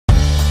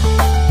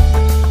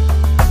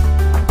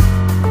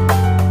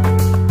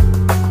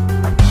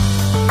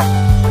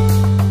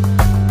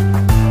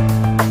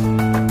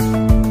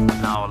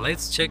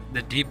check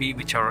the DB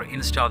which are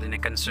installed in a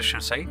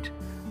construction site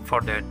for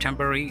their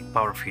temporary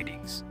power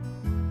feedings.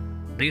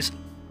 This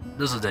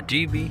is the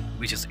DB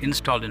which is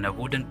installed in a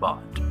wooden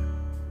board.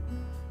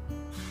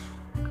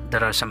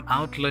 There are some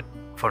outlets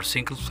for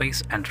single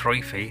phase and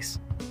three phase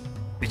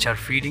which are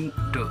feeding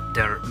to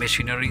their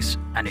machineries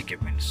and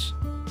equipments.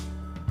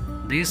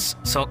 These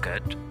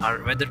sockets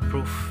are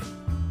weatherproof.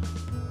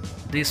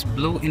 This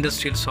blue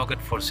industrial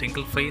socket for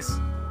single phase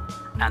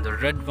and the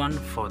red one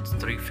for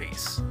three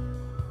phase.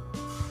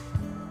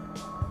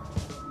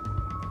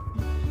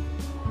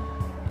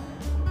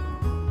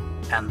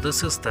 And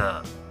this is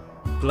the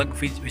plug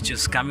which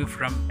is coming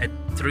from a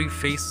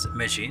three-phase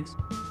machine,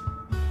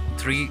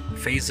 three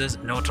phases,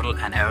 neutral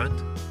and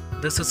earth.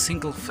 This is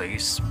single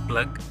phase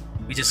plug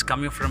which is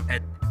coming from a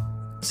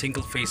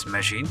single phase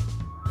machine.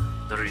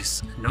 There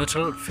is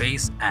neutral,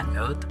 phase and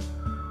earth.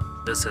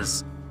 This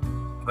is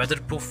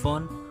weatherproof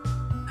one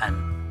and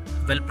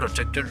well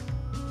protected.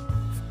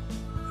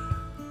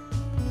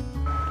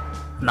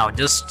 Now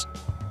just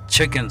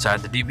check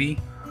inside the DB.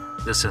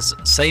 This is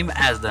same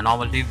as the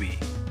normal DB.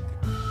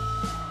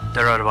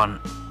 There are one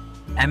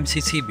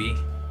MCCB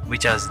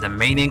which has the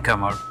main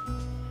incomer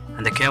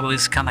and the cable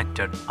is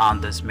connected on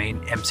this main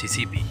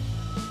MCCB.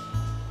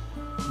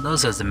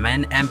 This is the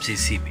main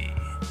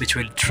MCCB which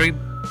will trip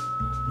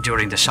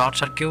during the short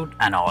circuit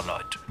and all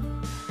out.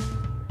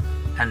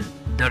 And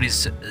there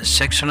is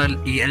sectional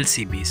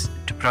ELCBs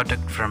to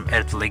protect from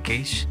earth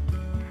leakage.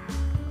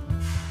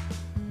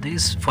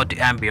 These 40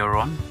 ampere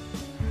one,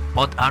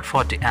 both are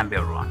 40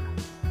 ampere one,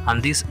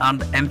 and these are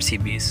the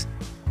MCBs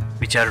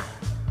which are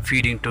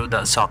feeding to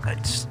the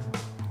sockets.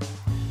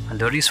 And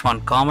there is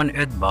one common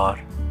earth bar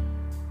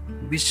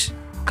which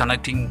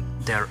connecting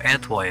their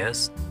earth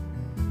wires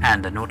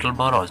and the neutral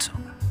bar also.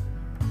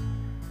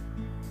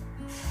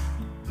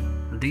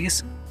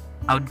 These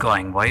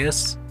outgoing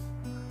wires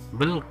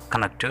will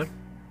connected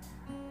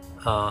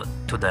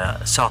to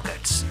the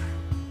sockets.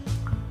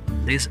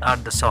 These are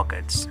the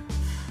sockets.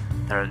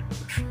 There are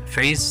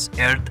phase,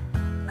 earth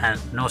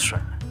and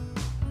neutral.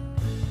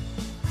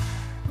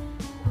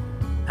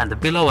 And the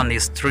below one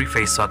is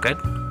three-phase socket,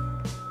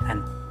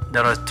 and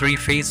there are three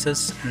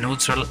phases,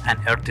 neutral and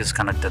earth is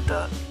connected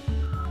there.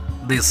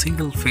 The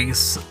single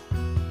phase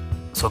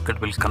socket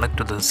will connect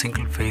to the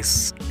single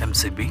phase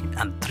MCB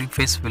and three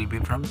phase will be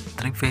from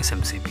three phase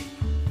MCB.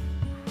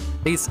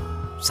 Please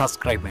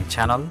subscribe my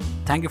channel.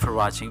 Thank you for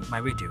watching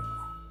my video.